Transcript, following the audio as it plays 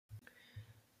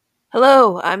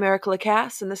Hello, I'm Erica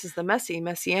Lacasse, and this is the Messy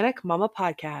Messianic Mama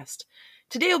Podcast.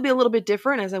 Today will be a little bit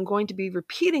different as I'm going to be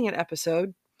repeating an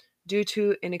episode due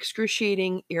to an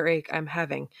excruciating earache I'm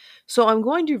having. So I'm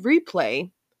going to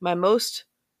replay my most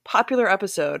popular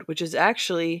episode, which is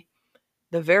actually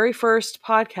the very first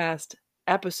podcast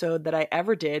episode that I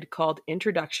ever did called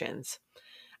Introductions.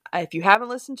 If you haven't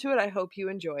listened to it, I hope you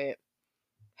enjoy it.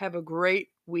 Have a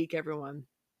great week, everyone.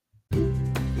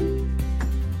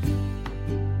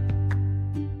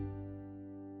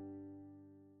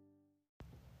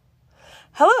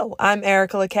 Hello, I'm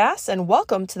Erica Lacasse, and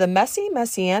welcome to the Messy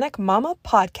Messianic Mama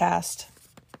Podcast.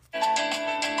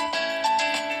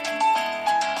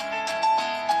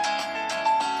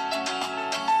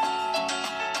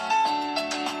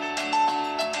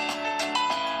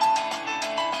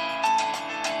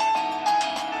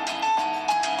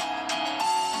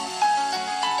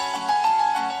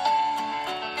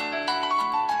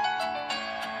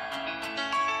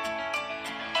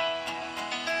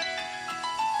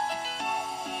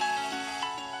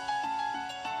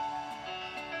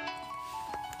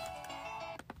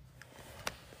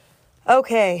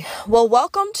 Okay, well,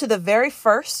 welcome to the very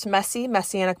first Messy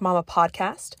Messianic Mama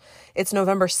podcast. It's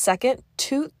November 2nd,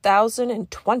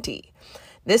 2020.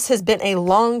 This has been a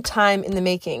long time in the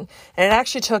making, and it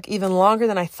actually took even longer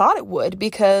than I thought it would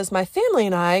because my family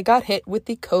and I got hit with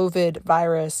the COVID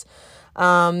virus.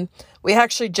 We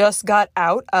actually just got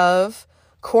out of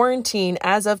quarantine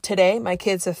as of today. My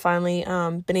kids have finally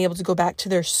been able to go back to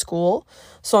their school,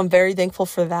 so I'm very thankful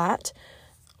for that.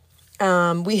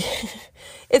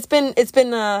 It's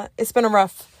been a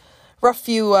rough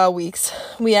few weeks.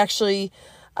 We actually,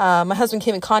 my husband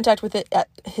came in contact with it at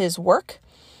his work.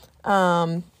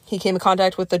 He came in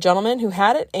contact with the gentleman who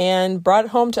had it and brought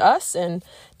it home to us. And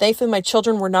thankfully my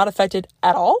children were not affected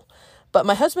at all, but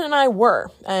my husband and I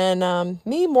were, and,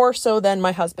 me more so than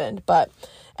my husband. But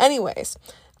anyways,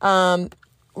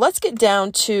 let's get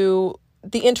down to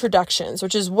the introductions,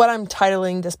 which is what I'm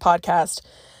titling this podcast,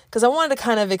 because I wanted to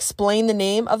kind of explain the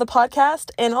name of the podcast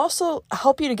and also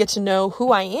help you to get to know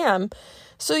who I am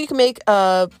so you can make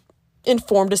a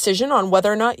informed decision on whether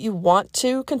or not you want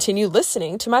to continue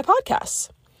listening to my podcasts.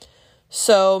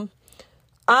 So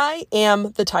I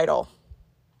am the title.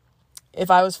 If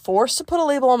I was forced to put a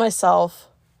label on myself,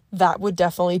 that would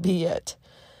definitely be it.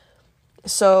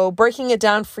 So breaking it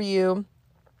down for you,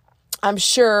 I'm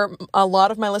sure a lot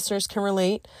of my listeners can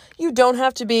relate. You don't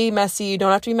have to be messy, you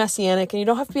don't have to be messianic, and you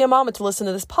don't have to be a mama to listen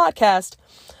to this podcast,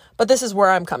 but this is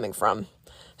where I'm coming from.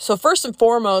 So first and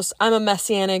foremost, I'm a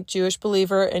messianic Jewish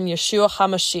believer in Yeshua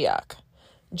HaMashiach,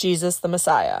 Jesus the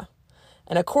Messiah.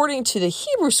 And according to the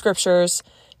Hebrew scriptures,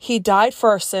 he died for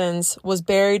our sins, was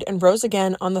buried, and rose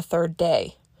again on the third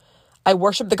day. I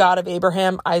worship the God of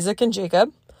Abraham, Isaac, and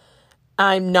Jacob.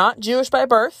 I'm not Jewish by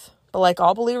birth, but like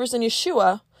all believers in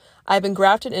Yeshua, I've been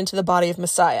grafted into the body of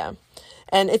Messiah.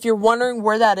 And if you're wondering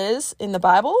where that is in the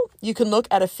Bible, you can look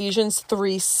at Ephesians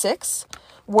 3:6,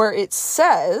 where it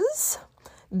says,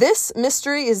 "This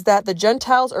mystery is that the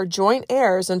Gentiles are joint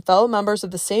heirs and fellow members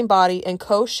of the same body and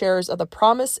co-sharers of the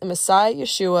promise in Messiah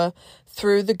Yeshua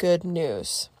through the good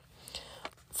news."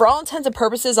 For all intents and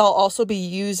purposes, I'll also be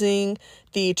using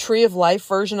the Tree of Life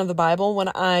version of the Bible when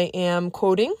I am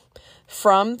quoting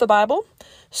from the Bible.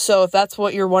 So if that's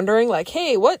what you're wondering, like,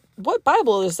 hey, what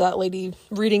Bible is that lady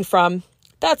reading from?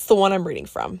 That's the one I'm reading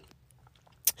from.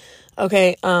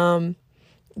 Okay,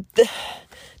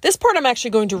 this part I'm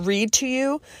actually going to read to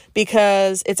you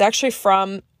because it's actually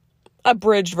from a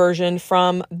abridged version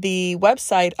from the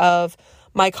website of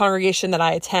my congregation that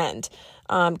I attend.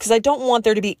 Because I don't want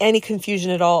there to be any confusion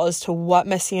at all as to what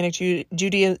Messianic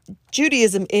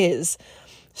Judaism is.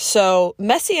 So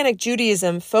Messianic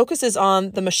Judaism focuses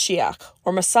on the Mashiach,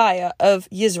 or Messiah, of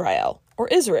Yisrael, or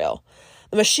Israel.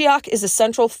 The Mashiach is the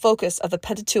central focus of the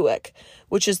Pentateuch,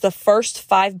 which is the first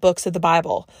 5 books of the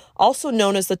Bible, also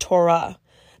known as the Torah.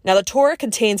 Now, the Torah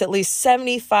contains at least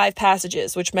 75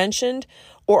 passages which mentioned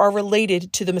or are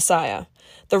related to the Messiah.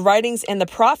 The writings and the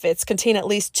prophets contain at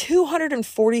least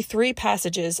 243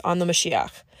 passages on the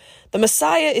Mashiach. The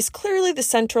Messiah is clearly the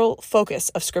central focus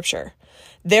of Scripture.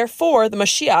 Therefore, the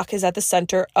Mashiach is at the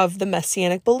center of the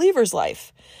Messianic believer's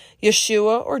life.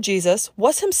 Yeshua, or Jesus,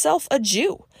 was himself a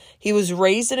Jew. He was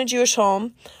raised in a Jewish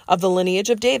home of the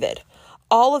lineage of David.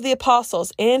 All of the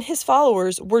apostles and his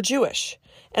followers were Jewish,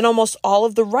 and almost all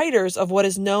of the writers of what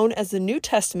is known as the New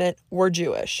Testament were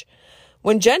Jewish.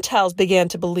 When Gentiles began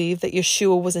to believe that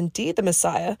Yeshua was indeed the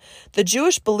Messiah, the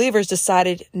Jewish believers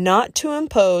decided not to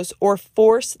impose or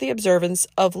force the observance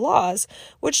of laws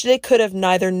which they could have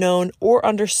neither known or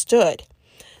understood.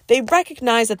 They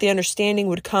recognized that the understanding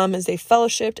would come as they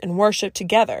fellowshiped and worshiped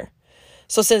together.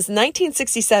 So since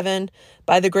 1967,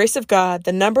 by the grace of God,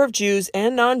 the number of Jews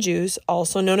and non-Jews,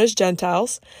 also known as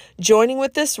Gentiles, joining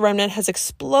with this remnant has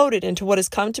exploded into what has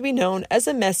come to be known as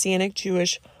the Messianic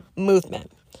Jewish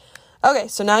movement. Okay,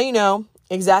 so now you know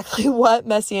exactly what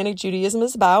Messianic Judaism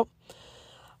is about.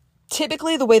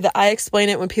 Typically, the way that I explain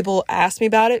it when people ask me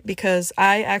about it, because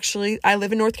I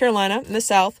live in North Carolina in the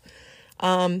South.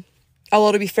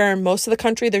 Although to be fair, in most of the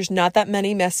country, there's not that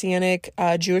many Messianic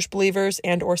Jewish believers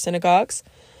and or synagogues.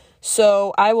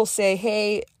 So I will say,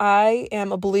 hey, I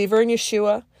am a believer in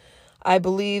Yeshua. I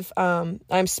believe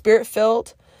I'm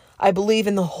spirit-filled. I believe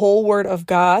in the whole word of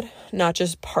God, not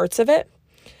just parts of it.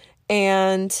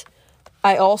 And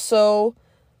I also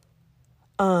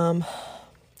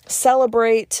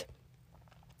celebrate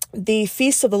the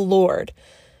feasts of the Lord,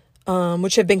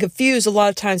 which have been confused a lot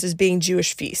of times as being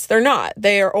Jewish feasts. They're not.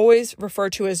 They are always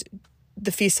referred to as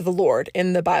the feasts of the Lord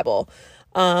in the Bible.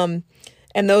 And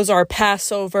those are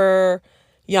Passover,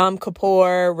 Yom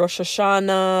Kippur, Rosh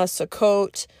Hashanah,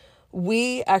 Sukkot.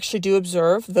 We actually do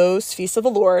observe those feasts of the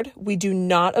Lord. We do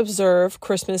not observe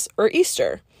Christmas or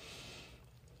Easter.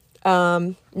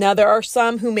 Now there are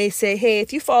some who may say, hey,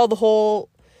 if you follow the whole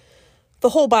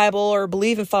Bible or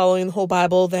believe in following the whole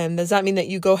Bible, then does that mean that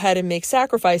you go ahead and make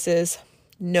sacrifices?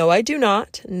 No, I do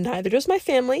not. Neither does my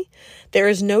family. There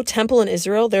is no temple in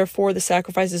Israel. Therefore, the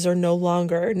sacrifices are no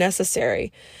longer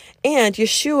necessary. And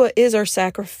Yeshua is our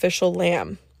sacrificial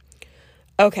lamb.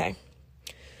 Okay.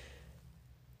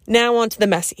 Now on to the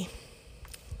messy.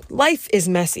 Life is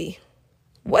messy.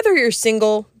 Whether you're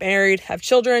single, married, have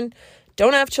children,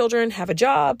 don't have children, have a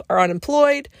job, are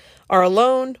unemployed, are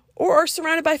alone, or are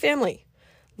surrounded by family.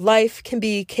 Life can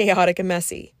be chaotic and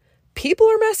messy. People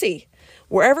are messy.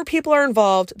 Wherever people are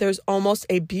involved, there's almost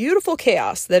a beautiful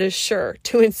chaos that is sure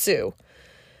to ensue.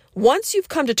 Once you've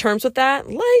come to terms with that,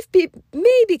 life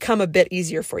may become a bit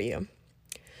easier for you.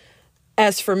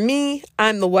 As for me,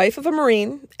 I'm the wife of a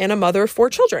Marine and a mother of 4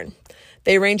 children.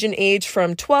 They range in age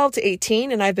from 12 to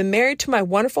 18, and I've been married to my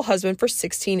wonderful husband for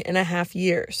 16 and a half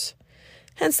years.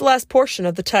 Hence the last portion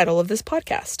of the title of this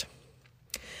podcast.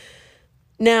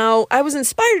 Now, I was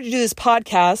inspired to do this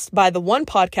podcast by the one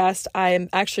podcast I am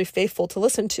actually faithful to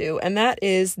listen to, and that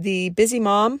is the Busy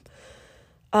Mom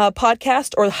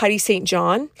podcast, or the Heidi St.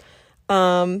 John.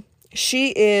 She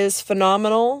is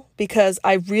phenomenal because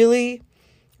I really,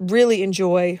 really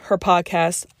enjoy her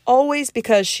podcast, always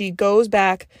because she goes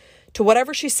back to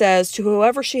whatever she says, to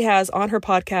whoever she has on her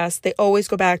podcast. They always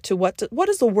go back to what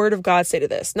does the word of God say to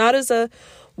this? Not as a,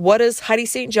 what does Heidi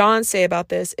St. John say about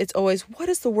this? It's always, what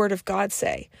does the word of God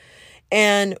say?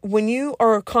 And when you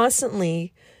are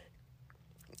constantly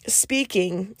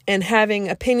speaking and having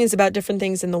opinions about different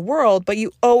things in the world, but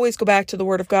you always go back to the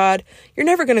word of God, you're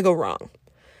never going to go wrong,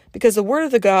 because the word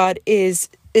of the God is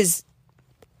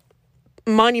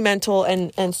monumental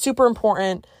and super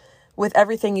important with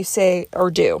everything you say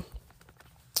or do.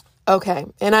 Okay.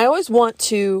 And I always want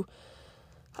to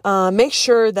make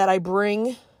sure that I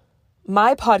bring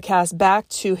my podcast back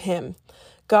to him.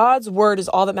 God's word is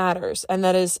all that matters. And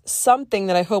that is something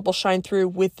that I hope will shine through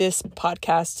with this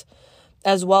podcast,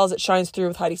 as well as it shines through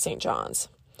with Heidi St. John's.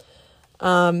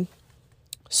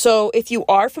 So if you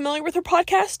are familiar with her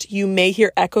podcast, you may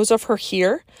hear echoes of her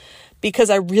here, because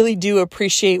I really do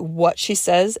appreciate what she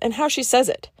says and how she says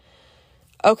it.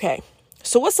 Okay.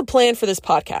 So what's the plan for this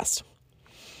podcast?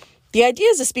 The idea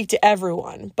is to speak to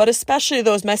everyone, but especially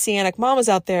those Messianic mamas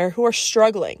out there who are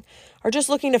struggling, are just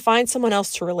looking to find someone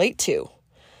else to relate to.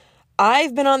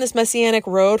 I've been on this Messianic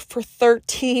road for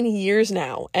 13 years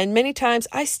now, and many times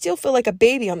I still feel like a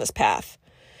baby on this path.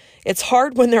 It's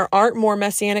hard when there aren't more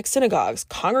Messianic synagogues,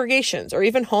 congregations, or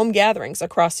even home gatherings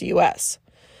across the U.S.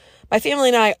 My family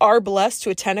and I are blessed to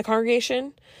attend a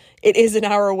congregation. It is an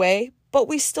hour away, but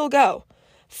we still go.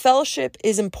 Fellowship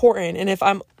is important, and if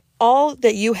I'm all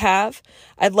that you have,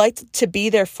 I'd like to be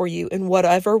there for you in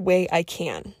whatever way I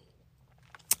can.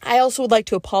 I also would like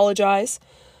to apologize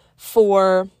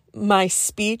for my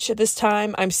speech at this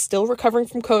time. I'm still recovering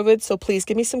from COVID, so please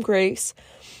give me some grace.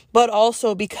 But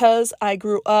also, because I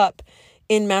grew up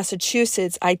in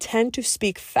Massachusetts, I tend to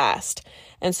speak fast.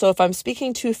 And so if I'm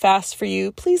speaking too fast for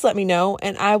you, please let me know,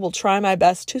 and I will try my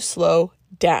best to slow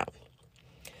down.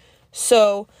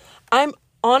 So I'm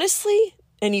honestly,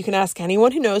 and you can ask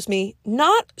anyone who knows me,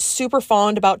 not super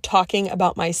fond about talking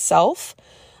about myself.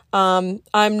 I'm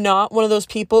not one of those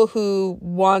people who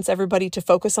wants everybody to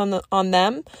focus on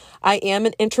them. I am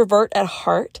an introvert at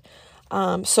heart.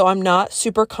 So I'm not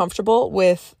super comfortable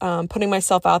with putting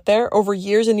myself out there. Over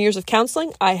years and years of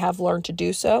counseling, I have learned to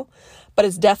do so, but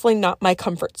it's definitely not my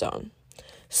comfort zone.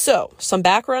 So some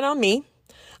background on me.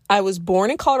 I was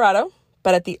born in Colorado,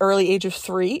 but at the early age of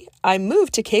 3, I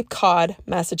moved to Cape Cod,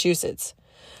 Massachusetts.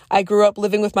 I grew up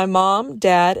living with my mom,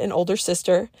 dad, and older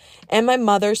sister, and my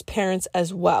mother's parents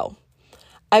as well.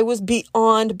 I was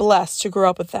beyond blessed to grow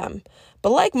up with them,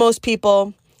 but like most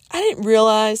people, I didn't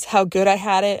realize how good I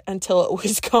had it until it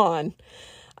was gone.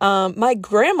 My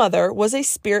grandmother was a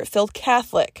Spirit-filled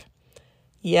Catholic.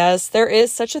 Yes, there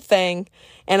is such a thing,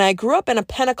 and I grew up in a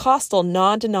Pentecostal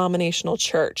non-denominational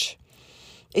church.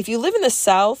 If you live in the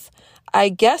South, I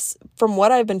guess from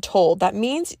what I've been told, that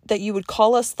means that you would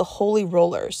call us the Holy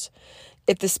Rollers.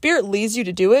 If the Spirit leads you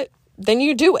to do it, then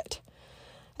you do it.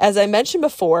 As I mentioned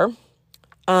before,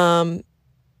 not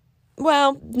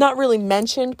really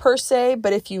mentioned per se,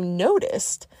 but if you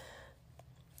noticed,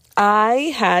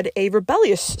 I had a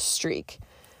rebellious streak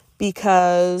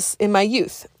because in my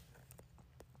youth.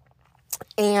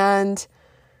 And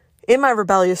in my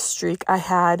rebellious streak, I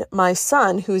had my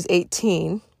son, who's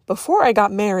 18, before I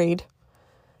got married.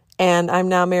 And I'm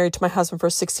now married to my husband for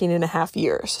 16 and a half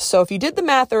years. So if you did the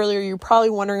math earlier, you're probably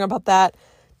wondering about that.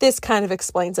 This kind of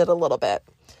explains it a little bit.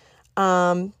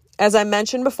 As I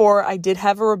mentioned before, I did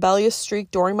have a rebellious streak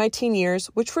during my teen years,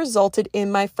 which resulted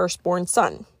in my firstborn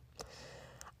son.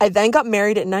 I then got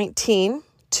married at 19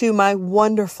 to my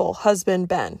wonderful husband,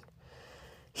 Ben.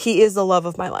 He is the love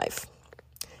of my life.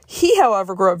 He,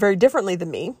 however, grew up very differently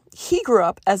than me. He grew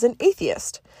up as an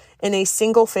atheist in a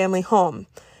single family home.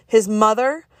 His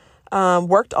mother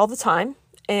worked all the time,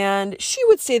 and she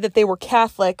would say that they were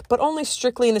Catholic, but only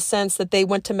strictly in the sense that they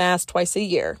went to Mass twice a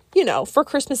year, for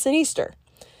Christmas and Easter.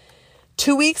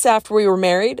 2 weeks after we were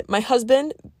married, my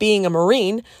husband, being a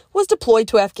Marine, was deployed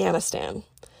to Afghanistan.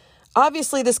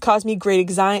 Obviously, this caused me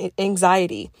great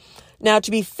anxiety. Now,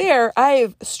 to be fair, I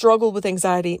have struggled with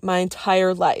anxiety my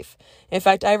entire life. In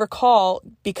fact, I recall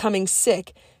becoming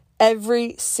sick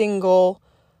every single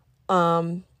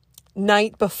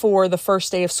night before the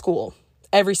first day of school,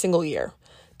 every single year,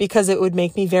 because it would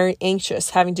make me very anxious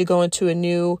having to go into a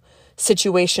new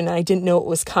situation and I didn't know it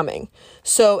was coming.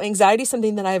 So anxiety is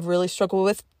something that I've really struggled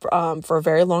with for a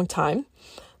very long time.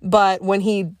 But when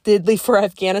he did leave for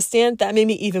Afghanistan, that made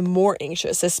me even more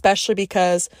anxious, especially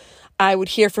because I would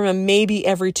hear from him maybe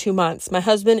every 2 months. My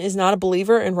husband is not a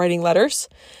believer in writing letters.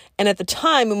 And at the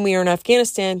time when we were in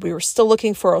Afghanistan, we were still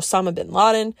looking for Osama bin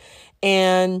Laden.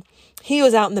 And he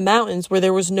was out in the mountains where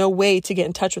there was no way to get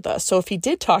in touch with us. So if he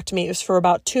did talk to me, it was for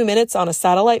about 2 minutes on a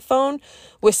satellite phone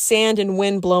with sand and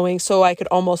wind blowing so I could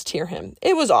almost hear him.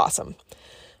 It was awesome.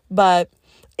 But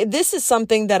this is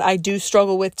something that I do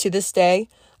struggle with to this day.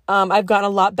 I've gotten a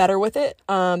lot better with it,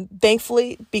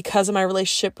 thankfully, because of my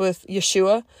relationship with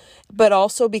Yeshua, but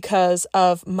also because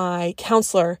of my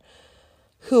counselor,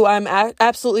 who I'm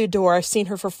absolutely adore. I've seen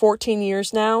her for 14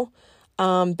 years now.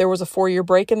 There was a 4-year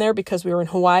break in there because we were in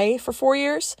Hawaii for 4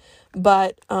 years,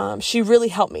 but she really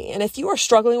helped me. And if you are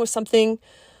struggling with something,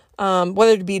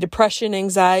 whether it be depression,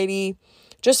 anxiety,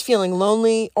 just feeling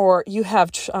lonely, or you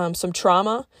have some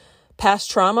trauma, past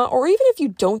trauma, or even if you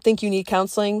don't think you need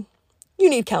counseling, you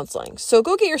need counseling. So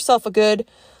go get yourself a good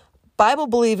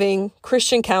Bible-believing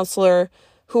Christian counselor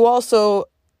who also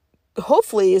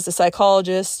hopefully is a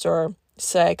psychologist or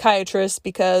psychiatrist,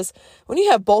 because when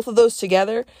you have both of those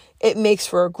together, it makes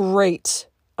for a great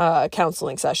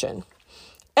counseling session.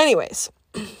 Anyways,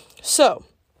 so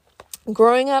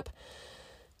growing up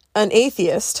an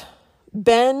atheist,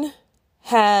 Ben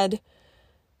had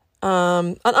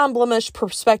an unblemished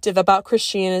perspective about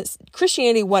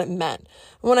Christianity, what it meant.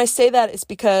 And when I say that, it's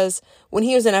because when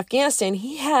he was in Afghanistan,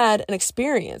 he had an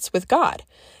experience with God.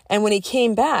 And when he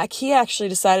came back, he actually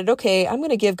decided, okay, I'm going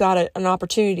to give God an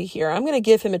opportunity here. I'm going to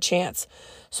give him a chance.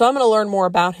 So I'm going to learn more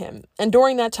about him. And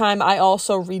during that time, I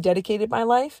also rededicated my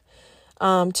life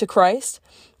to Christ.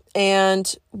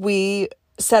 And we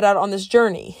set out on this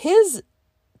journey. His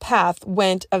path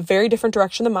went a very different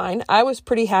direction than mine. I was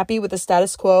pretty happy with the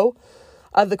status quo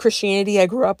of the Christianity I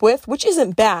grew up with, which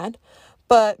isn't bad.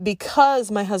 But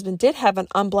because my husband did have an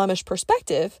unblemished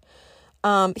perspective, he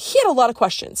had a lot of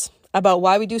questions about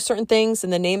why we do certain things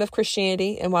in the name of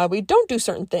Christianity and why we don't do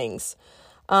certain things,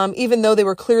 even though they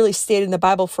were clearly stated in the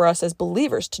Bible for us as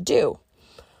believers to do.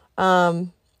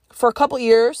 For a couple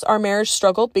years, our marriage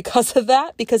struggled because of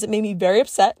that, because it made me very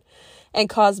upset and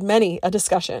caused many a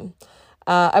discussion.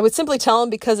 I would simply tell him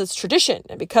because it's tradition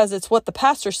and because it's what the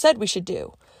pastor said we should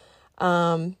do.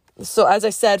 So as I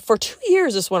said, for 2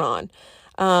 years this went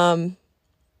on.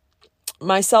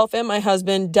 Myself and my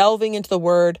husband delving into the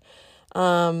word,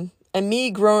 and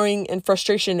me growing in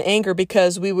frustration and anger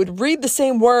because we would read the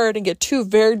same word and get two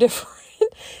very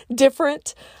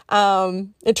different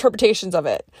interpretations of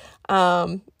it.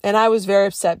 And I was very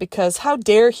upset because how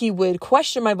dare he would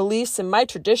question my beliefs and my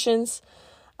traditions.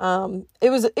 It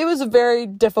was a very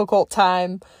difficult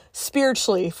time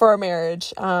spiritually for our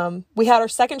marriage. We had our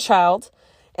second child,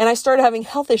 and I started having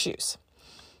health issues.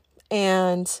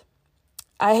 And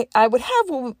I would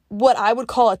have what I would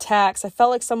call attacks. I felt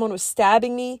like someone was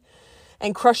stabbing me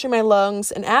and crushing my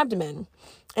lungs and abdomen.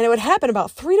 And it would happen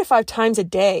about 3 to 5 times a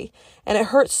day. And it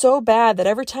hurt so bad that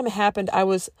every time it happened, I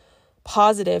was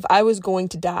positive I was going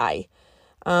to die.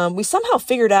 We somehow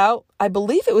figured out, I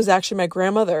believe it was actually my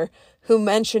grandmother who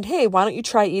mentioned, hey, why don't you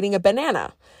try eating a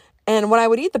banana? And when I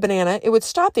would eat the banana, it would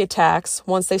stop the attacks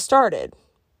once they started.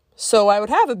 So I would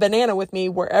have a banana with me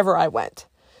wherever I went.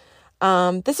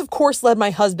 This, of course, led my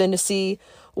husband to see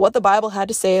what the Bible had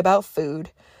to say about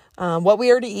food, what we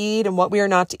are to eat and what we are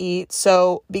not to eat.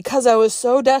 So because I was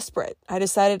so desperate, I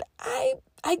decided,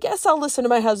 I guess I'll listen to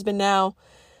my husband now.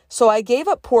 So I gave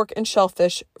up pork and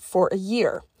shellfish for a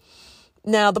year.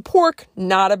 Now, the pork,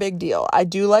 not a big deal. I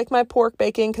do like my pork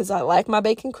bacon because I like my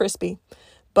bacon crispy.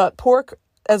 But pork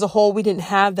as a whole, we didn't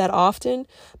have that often.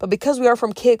 But because we are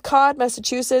from Cape Cod,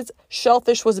 Massachusetts,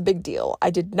 shellfish was a big deal. I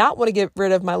did not want to get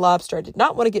rid of my lobster. I did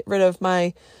not want to get rid of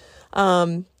my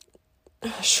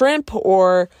shrimp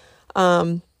or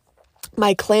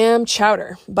my clam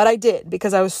chowder. But I did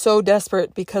because I was so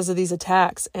desperate because of these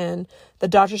attacks. And the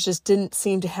doctors just didn't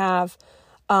seem to have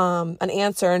an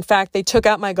answer. In fact, they took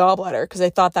out my gallbladder because they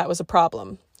thought that was a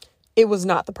problem. It was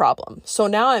not the problem. So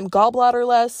now I'm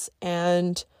gallbladderless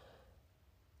and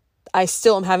I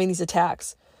still am having these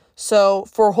attacks. So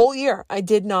for a whole year, I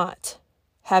did not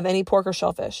have any pork or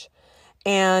shellfish.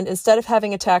 And instead of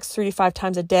having attacks 3 to 5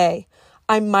 times a day,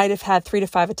 I might have had 3 to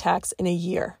 5 attacks in a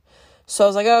year. So I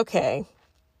was like, okay,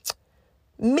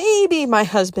 maybe my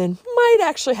husband might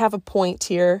actually have a point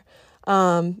here.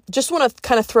 Just want to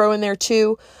kind of throw in there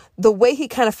too, the way he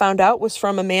kind of found out was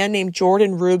from a man named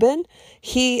Jordan Rubin.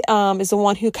 He is the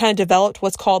one who kind of developed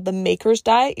what's called the Maker's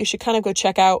Diet. You should kind of go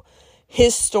check out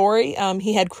his story.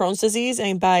 He had Crohn's disease,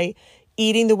 and by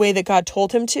eating the way that God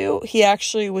told him to, he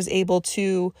actually was able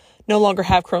to no longer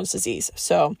have Crohn's disease.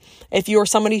 So if you are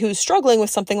somebody who's struggling with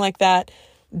something like that,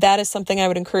 that is something I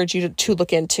would encourage you to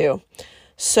look into.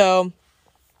 So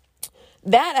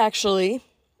that actually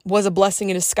was a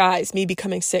blessing in disguise, me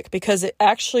becoming sick, because it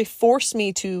actually forced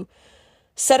me to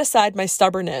set aside my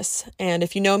stubbornness. And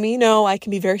if you know me, you know I can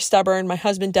be very stubborn. My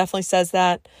husband definitely says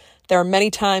that. There are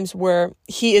many times where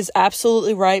he is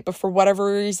absolutely right, but for whatever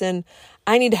reason,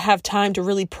 I need to have time to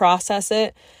really process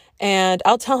it. And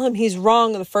I'll tell him he's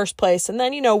wrong in the first place. And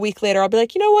then, a week later, I'll be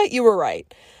like, you know what? You were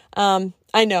right.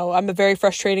 I know I'm a very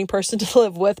frustrating person to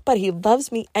live with, but he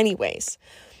loves me anyways.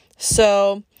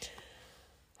 So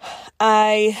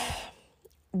I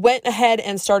went ahead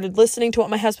and started listening to what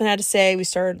my husband had to say. We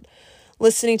started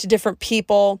listening to different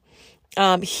people.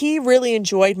 He really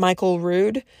enjoyed Michael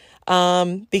Rood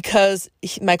because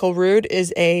Michael Rood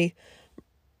is a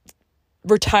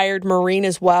retired Marine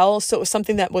as well. So it was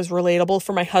something that was relatable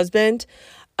for my husband.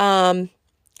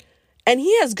 And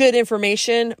he has good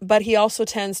information, but he also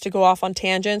tends to go off on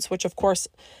tangents, which of course,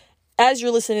 as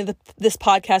you're listening to this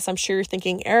podcast, I'm sure you're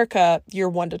thinking, Erica, you're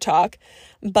one to talk.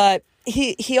 But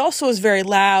he also is very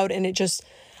loud, and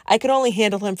I could only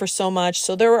handle him for so much.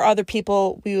 So there were other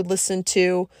people we would listen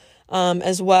to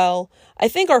as well. I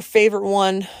think our favorite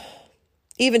one,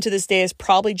 even to this day, is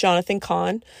probably Jonathan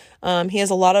Cahn. He has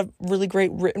a lot of really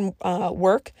great written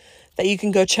work that you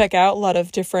can go check out, a lot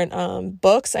of different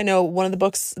books. I know one of the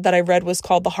books that I read was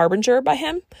called The Harbinger by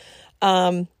him.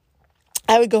 I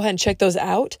would go ahead and check those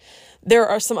out. There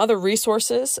are some other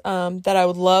resources that I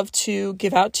would love to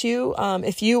give out to you.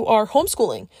 If you are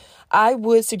homeschooling, I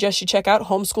would suggest you check out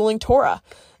Homeschooling Torah.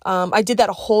 I did that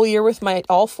a whole year with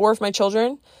all 4 of my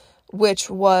children, which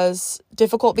was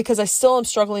difficult because I still am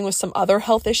struggling with some other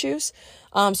health issues.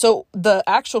 So the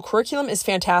actual curriculum is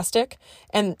fantastic,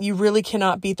 and you really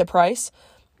cannot beat the price.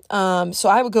 So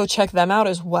I would go check them out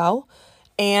as well.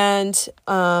 And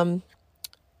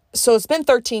so it's been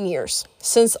 13 years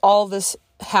since all this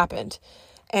happened,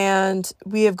 and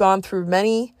we have gone through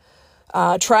many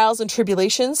trials and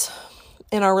tribulations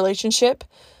in our relationship,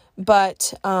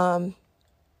 but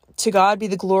to God be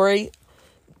the glory.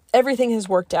 Everything has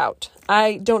worked out.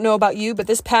 I don't know about you, but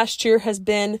this past year has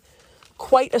been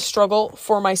quite a struggle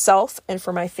for myself and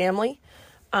for my family.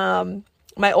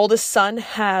 My oldest son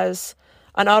has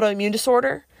an autoimmune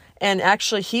disorder, and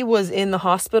actually he was in the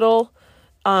hospital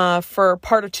for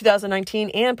part of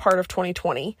 2019 and part of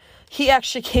 2020. He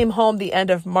actually came home the end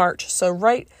of March. So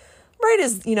right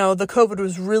as, the COVID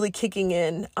was really kicking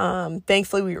in,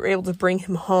 thankfully we were able to bring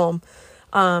him home.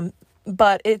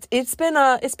 But it's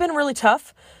been really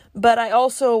tough, But I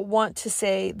also want to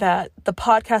say that the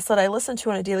podcast that I listen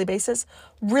to on a daily basis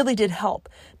really did help,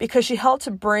 because she helped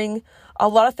to bring a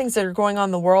lot of things that are going on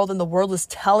in the world and the world is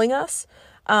telling us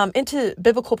into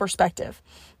biblical perspective.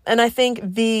 And I think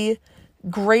the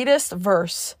greatest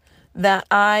verse that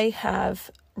I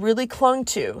have really clung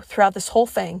to throughout this whole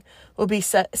thing will be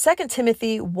 2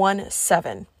 Timothy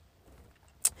 1:7.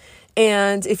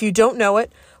 And if you don't know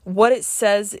it, what it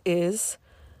says is,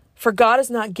 "For God has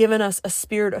not given us a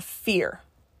spirit of fear,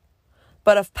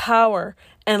 but of power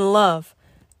and love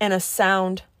and a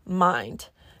sound mind."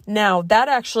 Now, that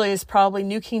actually is probably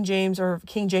New King James or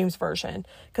King James Version,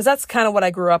 because that's kind of what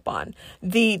I grew up on.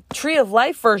 The Tree of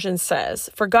Life version says,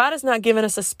 "For God has not given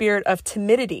us a spirit of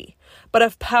timidity, but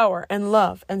of power and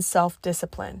love and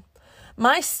self-discipline."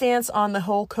 My stance on the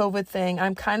whole COVID thing,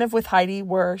 I'm kind of with Heidi,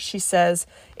 where she says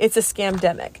it's a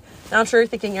scamdemic. Now, I'm sure you're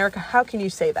thinking, Erica, how can you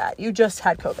say that? You just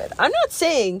had COVID. I'm not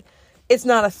saying it's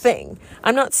not a thing.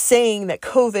 I'm not saying that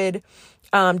COVID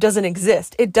doesn't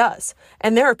exist. It does.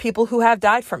 And there are people who have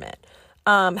died from it.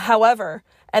 However,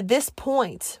 at this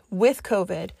point with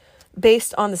COVID,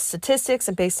 based on the statistics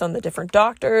and based on the different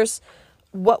doctors,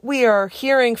 what we are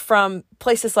hearing from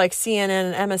places like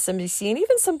CNN and MSNBC, and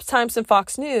even sometimes in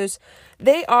Fox News,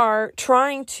 they are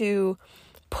trying to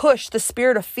push the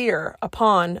spirit of fear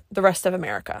upon the rest of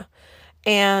America.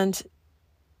 And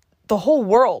the whole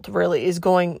world really is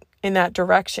going in that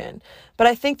direction. But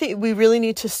I think that we really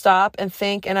need to stop and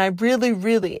think, and I really,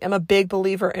 really am a big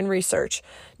believer in research.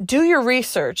 Do your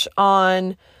research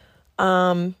on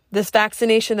this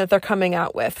vaccination that they're coming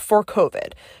out with for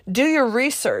COVID. Do your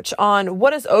research on what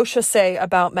does OSHA say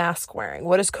about mask wearing?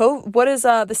 What does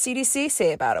the CDC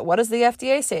say about it? What does the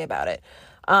FDA say about it?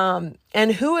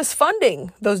 And who is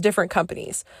funding those different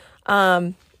companies?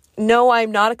 No,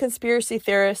 I'm not a conspiracy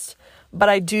theorist, but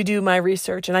I do my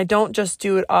research, and I don't just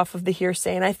do it off of the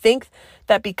hearsay. And I think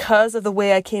that because of the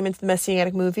way I came into the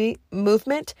Messianic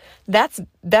movement, that's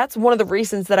one of the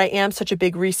reasons that I am such a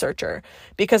big researcher,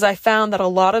 because I found that a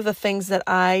lot of the things that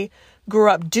I grew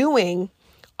up doing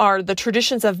are the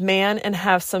traditions of man and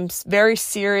have some very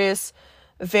serious,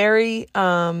 very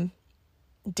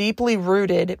deeply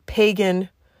rooted pagan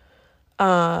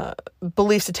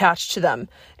beliefs attached to them.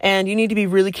 And you need to be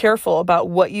really careful about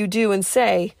what you do and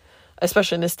say,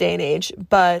 especially in this day and age,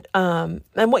 but, and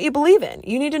what you believe in.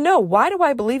 You need to know, why do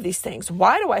I believe these things?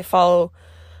 Why do I follow,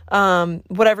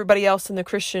 what everybody else in the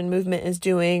Christian movement is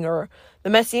doing or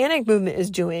the Messianic movement is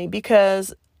doing?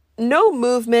 Because no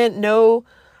movement, no,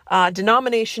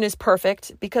 denomination is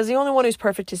perfect, because the only one who's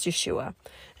perfect is Yeshua.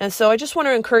 And so I just want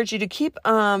to encourage you to keep,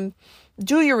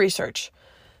 do your research.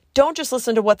 Don't just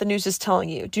listen to what the news is telling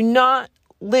you. Do not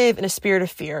live in a spirit of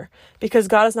fear, because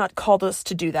God has not called us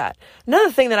to do that.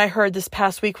 Another thing that I heard this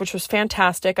past week, which was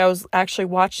fantastic, I was actually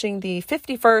watching the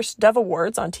 51st Dove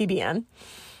Awards on TBN,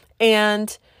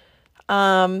 and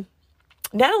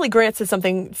Natalie Grant said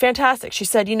something fantastic. She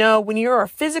said, when you are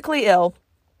physically ill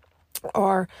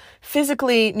or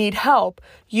physically need help,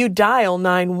 you dial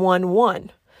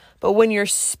 911. But when you're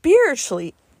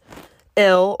spiritually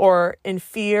ill or in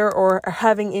fear or are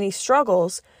having any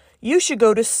struggles, you should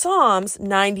go to Psalms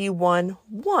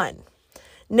 91:1.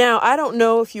 Now, I don't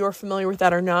know if you are familiar with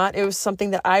that or not. It was something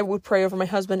that I would pray over my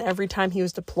husband every time he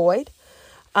was deployed.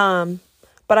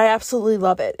 But I absolutely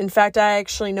love it. In fact, I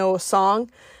actually know a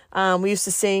song we used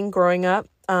to sing growing up.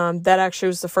 That actually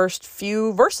was the first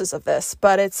few verses of this.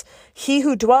 But it's, "He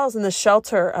who dwells in the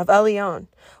shelter of Elyon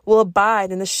will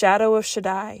abide in the shadow of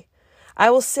Shaddai. I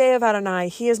will say of Adonai,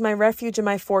 he is my refuge and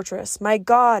my fortress, my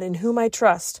God in whom I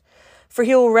trust. For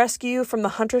he will rescue you from the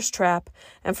hunter's trap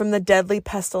and from the deadly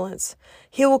pestilence.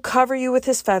 He will cover you with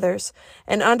his feathers,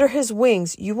 and under his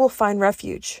wings you will find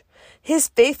refuge. His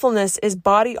faithfulness is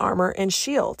body armor and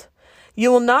shield. You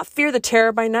will not fear the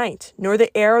terror by night, nor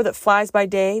the arrow that flies by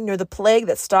day, nor the plague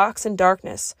that stalks in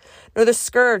darkness, nor the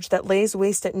scourge that lays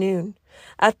waste at noon.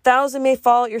 1,000 may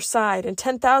fall at your side, and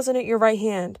 10,000 at your right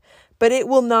hand, but it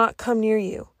will not come near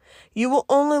you. You will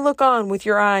only look on with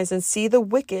your eyes and see the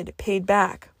wicked paid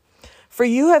back. For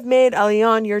you have made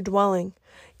Elyon your dwelling,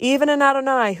 even in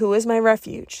Adonai, who is my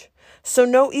refuge. So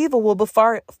no evil will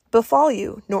befall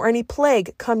you, nor any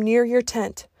plague come near your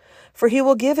tent. For he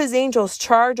will give his angels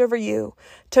charge over you,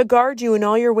 to guard you in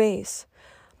all your ways.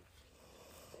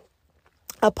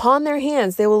 Upon their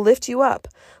hands they will lift you up,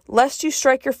 lest you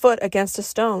strike your foot against a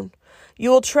stone. You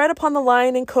will tread upon the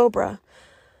lion and cobra,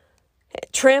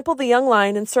 trample the young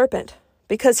lion and serpent.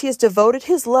 Because he has devoted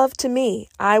his love to me,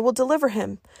 I will deliver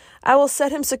him. I will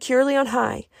set him securely on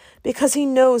high, because he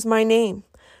knows my name.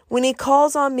 When he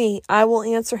calls on me, I will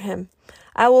answer him.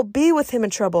 I will be with him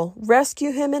in trouble,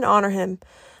 rescue him and honor him.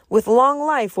 With long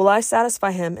life will I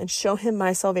satisfy him and show him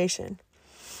my salvation.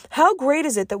 How great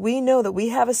is it that we know that we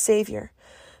have a Savior,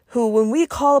 who, when we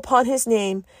call upon his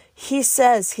name, he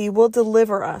says he will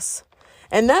deliver us.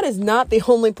 And that is not the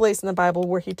only place in the Bible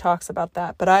where he talks about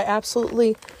that. But I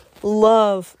absolutely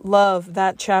love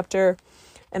that chapter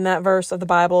and that verse of the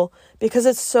Bible, because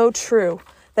it's so true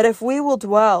that if we will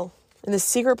dwell in the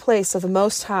secret place of the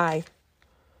Most High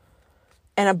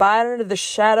and abide under the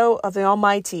shadow of the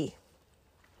Almighty,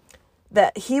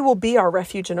 that he will be our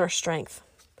refuge and our strength.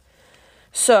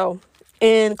 So,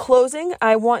 in closing,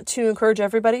 I want to encourage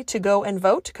everybody to go and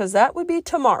vote, because that would be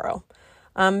tomorrow.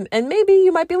 And maybe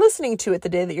you might be listening to it the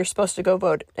day that you're supposed to go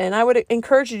vote. And I would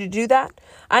encourage you to do that.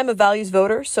 I'm a values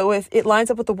voter, so if it lines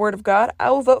up with the Word of God,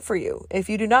 I will vote for you. If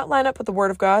you do not line up with the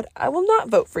Word of God, I will not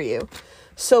vote for you.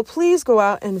 So please go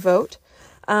out and vote.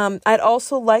 I'd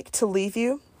also like to leave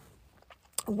you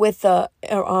with a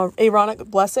Aaronic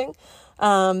blessing.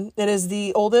 It is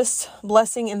the oldest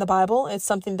blessing in the Bible. It's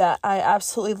something that I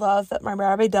absolutely love that my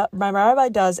rabbi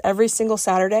does every single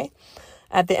Saturday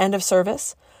at the end of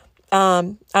service.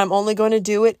 I'm only going to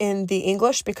do it in the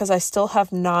English because I still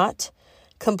have not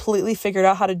completely figured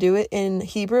out how to do it in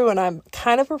Hebrew, and I'm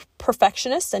kind of a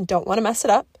perfectionist and don't want to mess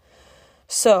it up.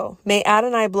 So, may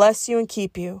Adonai bless you and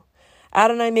keep you.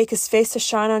 Adonai make his face to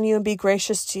shine on you and be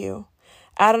gracious to you.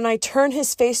 Adonai turn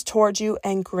his face towards you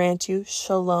and grant you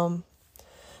shalom.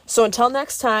 So until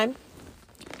next time,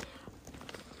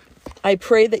 I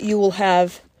pray that you will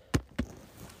have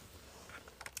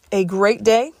a great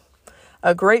day,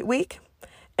 a great week,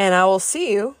 and I will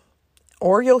see you,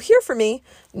 or you'll hear from me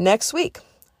next week.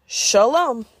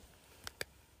 Shalom.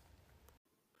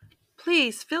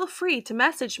 Please feel free to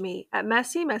message me at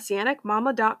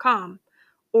messymessianicmama.com,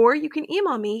 or you can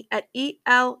email me at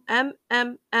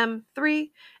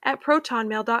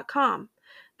elmmm3@protonmail.com.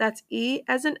 That's E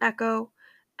as in Echo,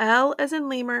 L as in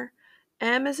Lemur,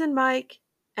 M as in Mike,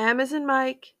 M as in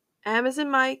Mike, M as in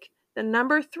Mike, the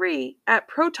number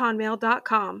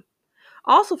 3@protonmail.com.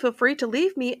 Also, feel free to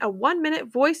leave me a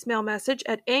 1-minute voicemail message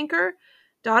at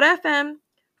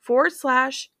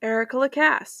anchor.fm/Erica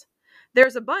Lacasse.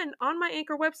 There's a button on my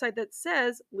Anchor website that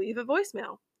says leave a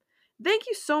voicemail. Thank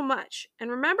you so much,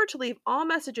 and remember to leave all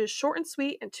messages short and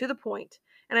sweet and to the point,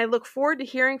 and I look forward to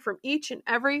hearing from each and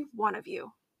every one of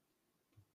you.